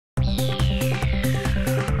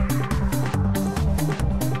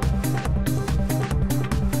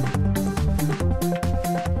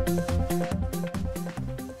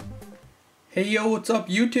Hey yo, what's up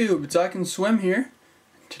YouTube? It's I Can Swim here.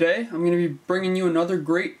 Today I'm going to be bringing you another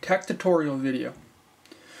great tech tutorial video.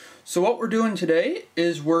 So what we're doing today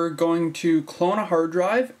is we're going to clone a hard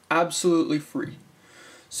drive absolutely free.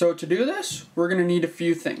 So to do this, we're going to need a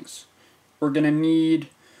few things. We're going to need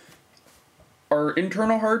our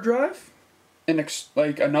internal hard drive, and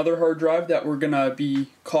another hard drive that we're going to be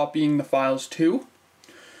copying the files to.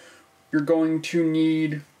 You're going to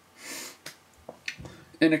need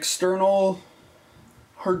an external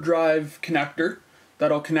hard drive connector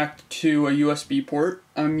that'll connect to a USB port.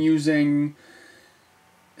 I'm using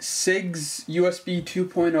SIG's USB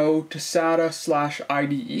 2.0 to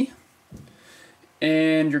SATA/IDE.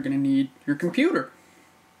 And you're going to need your computer.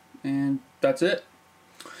 And that's it.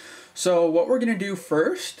 So what we're going to do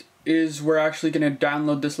first is we're actually going to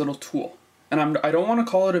download this little tool. And I don't want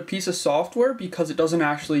to call it a piece of software because it doesn't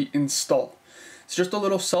actually install. It's just a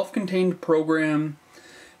little self-contained program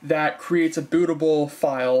that creates a bootable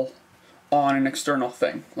file on an external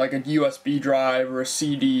thing, like a USB drive or a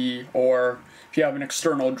CD, or if you have an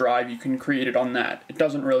external drive, you can create it on that. It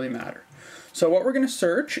doesn't really matter. So what we're going to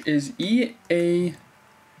search is EaseUS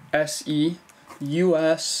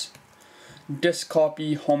Disk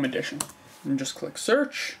Copy Home Edition. And just click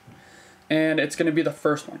search, and it's going to be the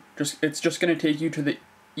first one. It's just going to take you to the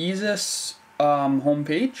EaseUS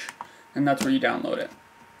homepage, and that's where you download it.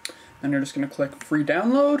 And you're just going to click free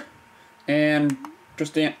download and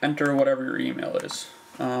just enter whatever your email is.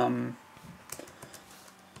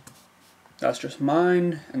 That's just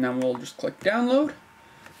mine, and then we'll just click download,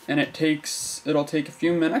 and it'll take a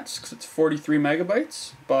few minutes because it's 43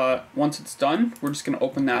 megabytes, but once it's done, we're just going to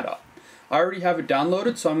open that up. I already have it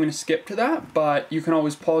downloaded, so I'm going to skip to that, but you can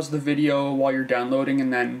always pause the video while you're downloading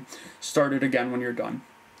and then start it again when you're done.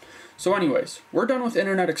 So anyways, we're done with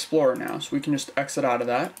Internet Explorer now, so we can just exit out of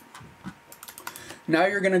that. Now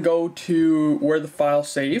you're going to go to where the file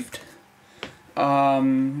saved.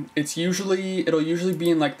 It'll usually be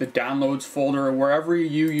in like the downloads folder or wherever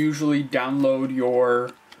you usually download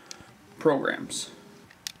your programs.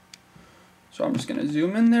 So I'm just going to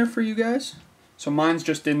zoom in there for you guys. So mine's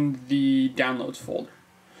just in the downloads folder.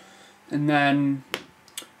 And then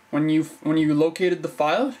when you located the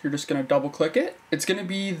file, you're just going to double click it. It's going to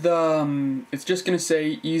be it's just going to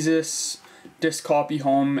say EaseUS Disk Copy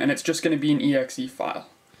Home, and it's just going to be an exe file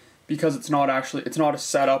because it's not a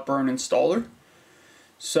setup or an installer.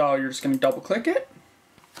 So you're just going to double click it,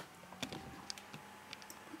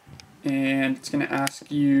 and it's going to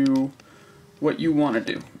ask you what you want to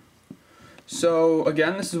do. So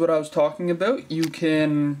again, this is what I was talking about. It's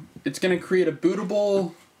going to create a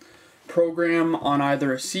bootable program on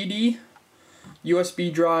either a CD,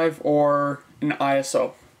 USB drive, or an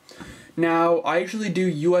ISO. Now, I usually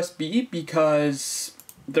do USB because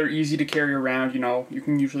they're easy to carry around. You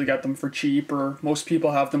can usually get them for cheap, or most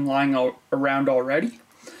people have them lying around already.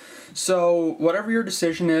 So whatever your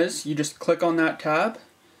decision is, you just click on that tab,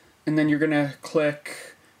 and then you're going to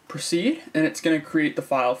click proceed, and it's going to create the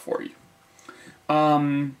file for you.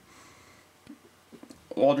 Well,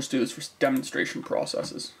 I'll just do this for demonstration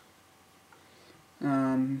processes.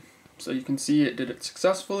 So you can see it did it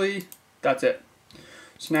successfully. That's it.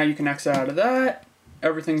 So now you can exit out of that.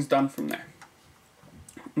 Everything's done from there.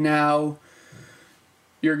 Now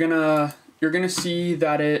you're gonna see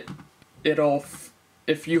that if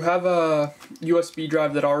you have a USB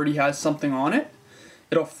drive that already has something on it,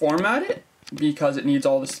 it'll format it because it needs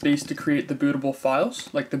all the space to create the bootable files.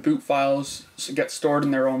 Like the boot files get stored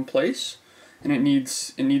in their own place, and it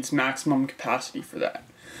needs maximum capacity for that.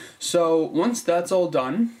 So once that's all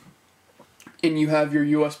done, and you have your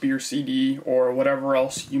USB or CD or whatever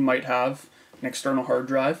else you might have, an external hard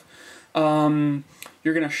drive,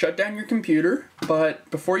 you're going to shut down your computer. But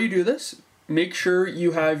before you do this, make sure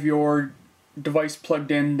you have your device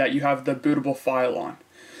plugged in that you have the bootable file on.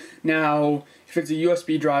 Now, if it's a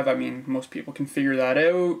USB drive, I mean, most people can figure that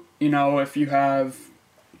out. If you have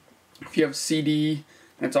a CD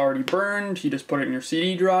and it's already burned, you just put it in your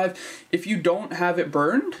CD drive. If you don't have it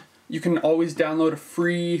burned, you can always download a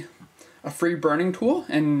free burning tool,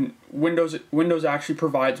 and Windows actually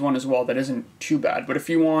provides one as well that isn't too bad. But if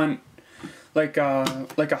you want like a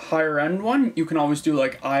higher end one, you can always do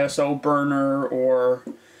like ISO burner, or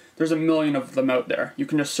there's a million of them out there. You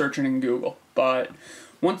can just search it in Google. But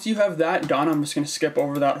once you have that done, I'm just going to skip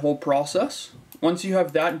over that whole process. Once you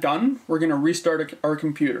have that done, we're going to restart our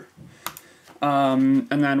computer, and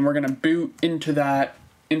then we're going to boot into the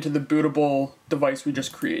bootable device we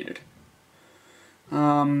just created.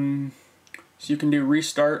 So you can do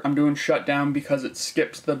restart. I'm doing shutdown because it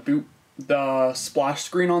skips the splash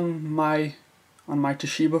screen on my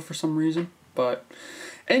Toshiba for some reason. But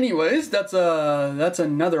Anyways, that's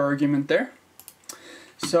another argument there.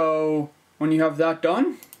 So when you have that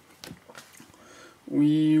done,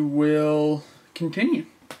 we will continue.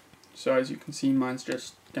 So as you can see, mine's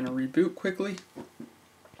just gonna reboot quickly.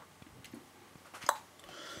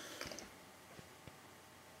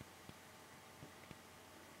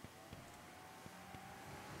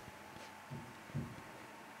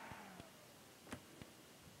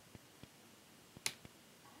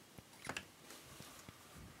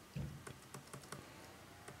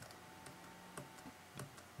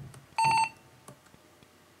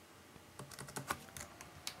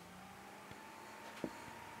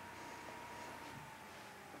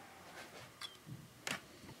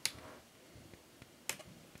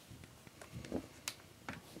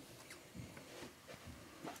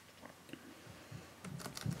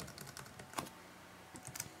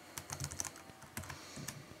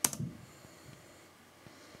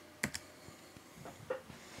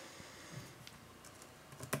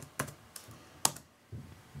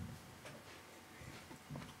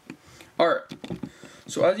 Alright,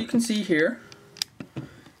 so as you can see here,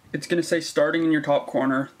 it's going to say starting in your top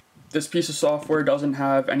corner. This piece of software doesn't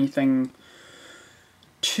have anything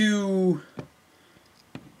too,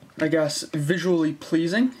 I guess, visually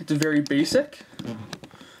pleasing. It's very basic.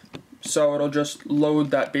 So it'll just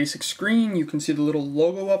load that basic screen. You can see the little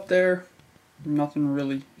logo up there. Nothing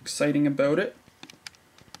really exciting about it.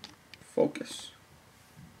 Focus.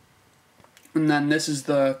 And then this is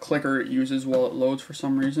the clicker it uses while it loads for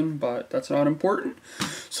some reason, but that's not important.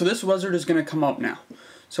 So this wizard is going to come up now.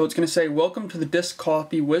 So it's going to say, welcome to the disk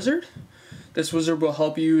copy wizard. This wizard will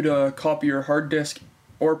help you to copy your hard disk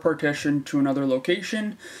or partition to another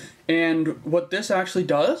location. And what this actually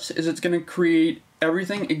does is it's going to create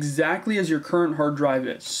everything exactly as your current hard drive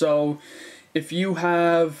is. So if you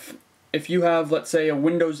have, let's say, a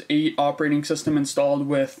Windows 8 operating system installed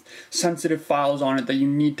with sensitive files on it that you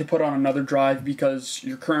need to put on another drive because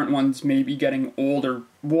your current ones may be getting old or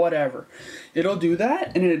whatever, it'll do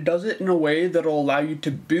that, and it does it in a way that'll allow you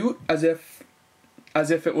to boot as if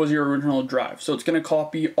it was your original drive. So it's going to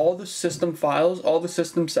copy all the system files, all the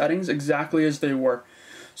system settings exactly as they were.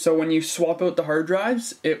 So when you swap out the hard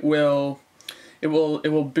drives, it will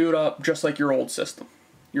boot up just like your old system,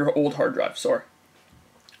 your old hard drive, sorry.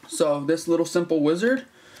 So this little simple wizard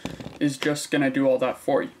is just gonna do all that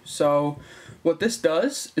for you. So what this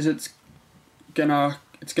does is it's gonna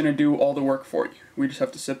do all the work for you. We just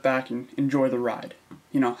have to sit back and enjoy the ride.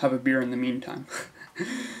 You know, have a beer in the meantime.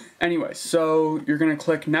 Anyway, so you're gonna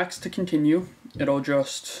click next to continue. It'll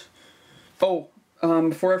just,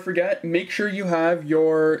 before I forget, make sure you have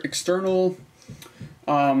your external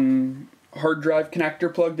hard drive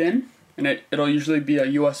connector plugged in, and it'll usually be a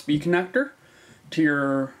USB connector to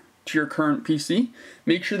your current PC.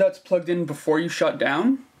 Make sure that's plugged in before you shut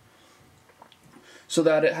down so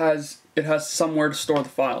that it has somewhere to store the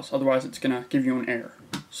files, otherwise it's gonna give you an error.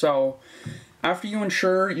 So after you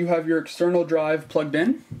ensure you have your external drive plugged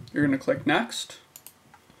in, you're gonna click next,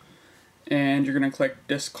 and you're gonna click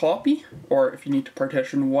disk copy, or if you need to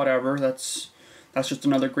partition, whatever, that's just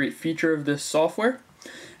another great feature of this software.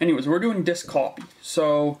 Anyways, we're doing disk copy,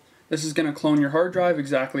 so this is gonna clone your hard drive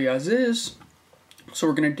exactly as is. So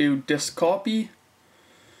we're going to do disk copy,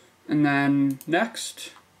 and then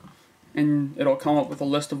next, and it'll come up with a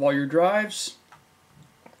list of all your drives.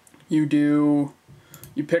 You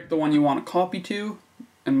pick the one you want to copy to,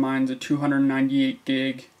 and mine's a 298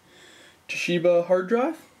 gig Toshiba hard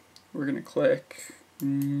drive. We're going to click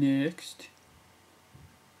next.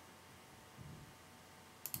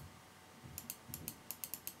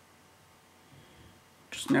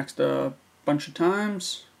 Just next a bunch of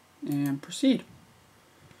times, and proceed.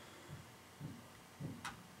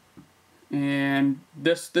 And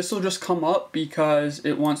this will just come up because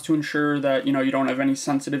it wants to ensure that you don't have any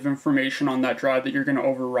sensitive information on that drive that you're going to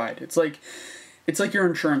override. It's like your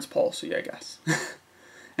insurance policy, I guess.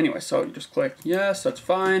 Anyway, so you just click yes, that's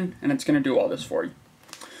fine, and it's going to do all this for you.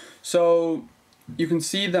 So you can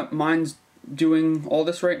see that mine's doing all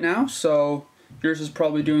this right now, so yours is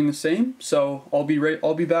probably doing the same. So I'll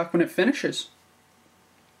be back when it finishes.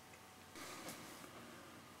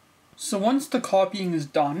 So once the copying is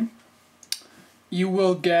done, you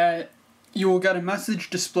will get a message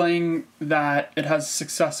displaying that it has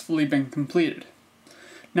successfully been completed.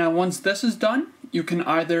 Now once this is done, you can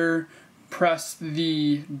either press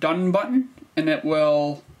the done button and it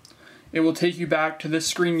will take you back to this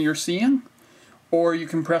screen you're seeing, or you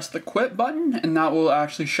can press the quit button and that will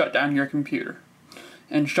actually shut down your computer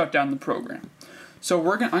and shut down the program. So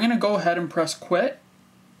I'm gonna go ahead and press quit,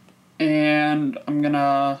 and I'm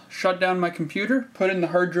gonna shut down my computer, put in the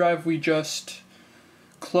hard drive we just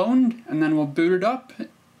cloned, and then we'll boot it up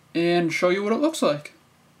and show you what it looks like.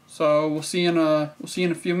 So we'll see in a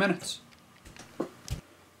few minutes.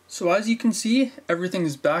 So as you can see, everything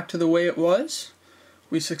is back to the way it was.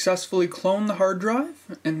 We successfully cloned the hard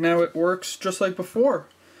drive, and now it works just like before.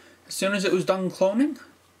 As soon as it was done cloning,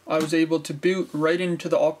 I was able to boot right into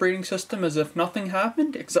the operating system as if nothing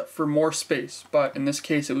happened, except for more space. But in this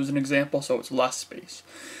case, it was an example, so it's less space.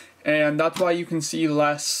 And that's why you can see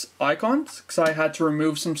less icons, because I had to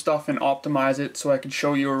remove some stuff and optimize it so I could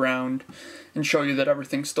show you around and show you that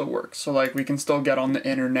everything still works. So like we can still get on the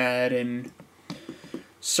internet and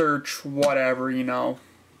search whatever, you know.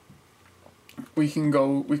 We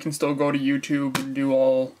can still go to YouTube and do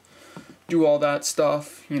all that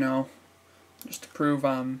stuff, you know, just to prove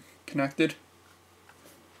I'm connected.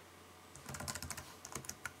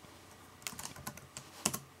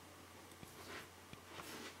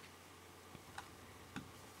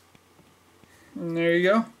 And there you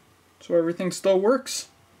go. So everything still works.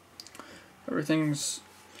 Everything's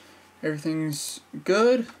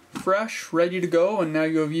good, fresh, ready to go, and now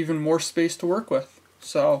you have even more space to work with.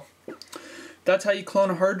 So that's how you clone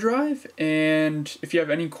a hard drive, and if you have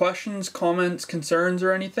any questions, comments, concerns,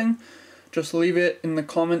 or anything, just leave it in the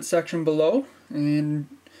comment section below, and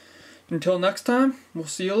until next time, we'll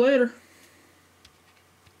see you later.